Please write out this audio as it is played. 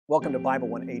Welcome to Bible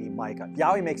 180 Micah.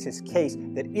 Yahweh makes his case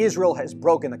that Israel has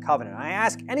broken the covenant. I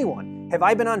ask anyone, have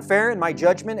I been unfair in my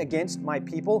judgment against my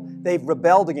people? They've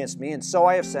rebelled against me, and so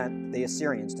I have sent the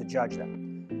Assyrians to judge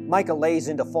them. Micah lays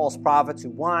into false prophets who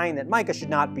whine that Micah should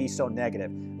not be so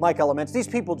negative. Micah laments, these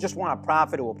people just want a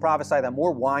prophet who will prophesy them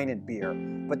more wine and beer.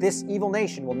 But this evil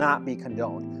nation will not be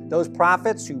condoned. Those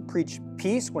prophets who preach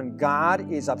peace when God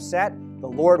is upset, the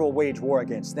Lord will wage war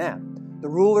against them. The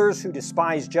rulers who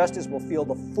despise justice will feel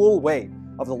the full weight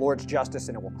of the Lord's justice,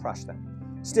 and it will crush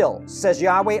them. Still, says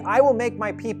Yahweh, I will make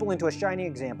my people into a shining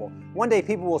example. One day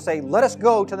people will say, let us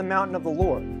go to the mountain of the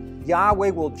Lord. Yahweh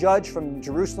will judge from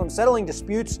Jerusalem, settling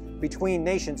disputes between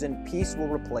nations, and peace will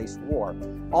replace war.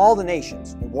 All the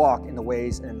nations will walk in the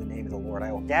ways and in the name of the Lord.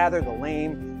 I will gather the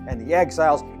lame and the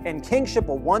exiles, and kingship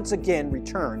will once again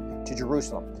return to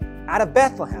Jerusalem. Out of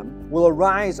Bethlehem will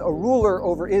arise a ruler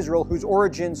over Israel whose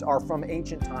origins are from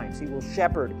ancient times. He will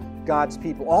shepherd God's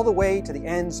people all the way to the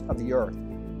ends of the earth.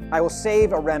 I will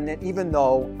save a remnant even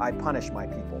though I punish my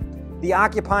people. The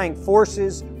occupying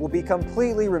forces will be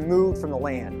completely removed from the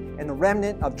land, and the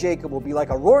remnant of Jacob will be like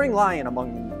a roaring lion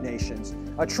among the nations,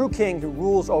 a true king who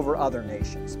rules over other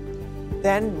nations.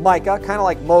 Then Micah, kind of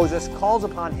like Moses, calls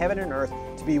upon heaven and earth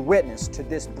to be witness to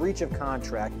this breach of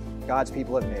contract God's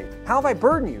people have made. How have I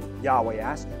burdened you? Yahweh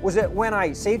asked. Was it when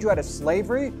I saved you out of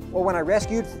slavery or when I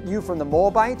rescued you from the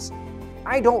Moabites?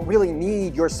 I don't really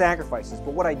need your sacrifices,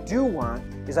 but what I do want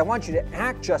is I want you to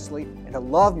act justly and to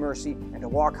love mercy and to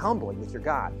walk humbly with your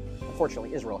God.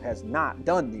 Unfortunately, Israel has not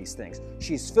done these things.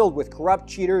 She's filled with corrupt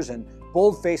cheaters and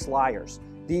bold-faced liars.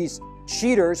 These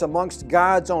cheaters amongst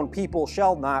God's own people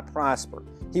shall not prosper.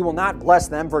 He will not bless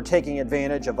them for taking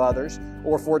advantage of others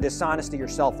or for dishonesty or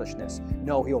selfishness.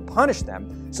 No, he will punish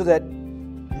them so that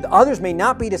the others may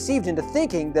not be deceived into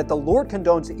thinking that the Lord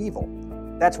condones evil.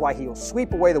 That's why he will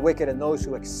sweep away the wicked and those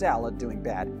who excel at doing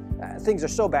bad. Things are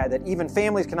so bad that even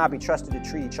families cannot be trusted to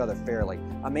treat each other fairly.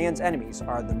 A man's enemies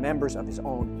are the members of his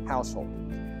own household.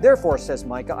 Therefore, says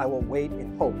Micah, I will wait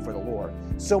in hope for the Lord.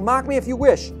 So mock me if you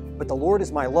wish, but the Lord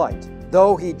is my light.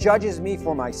 Though he judges me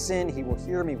for my sin, he will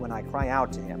hear me when I cry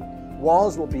out to him.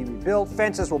 Walls will be rebuilt,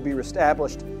 fences will be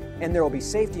reestablished, and there will be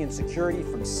safety and security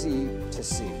from sea to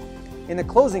sea. In the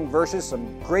closing verses,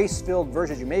 some grace-filled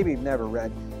verses you maybe have never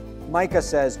read, Micah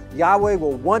says, Yahweh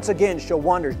will once again show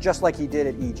wonders just like he did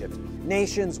at Egypt.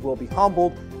 Nations will be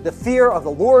humbled. The fear of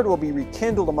the Lord will be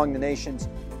rekindled among the nations.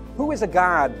 Who is a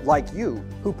God like you,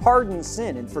 who pardons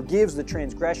sin and forgives the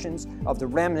transgressions of the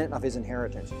remnant of his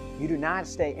inheritance? You do not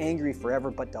stay angry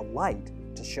forever, but delight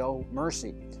to show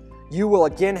mercy. You will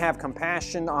again have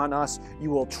compassion on us. You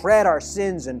will tread our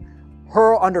sins and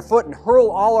hurl underfoot and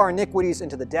hurl all our iniquities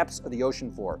into the depths of the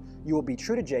ocean floor. You will be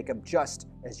true to Jacob just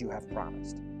as you have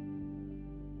promised.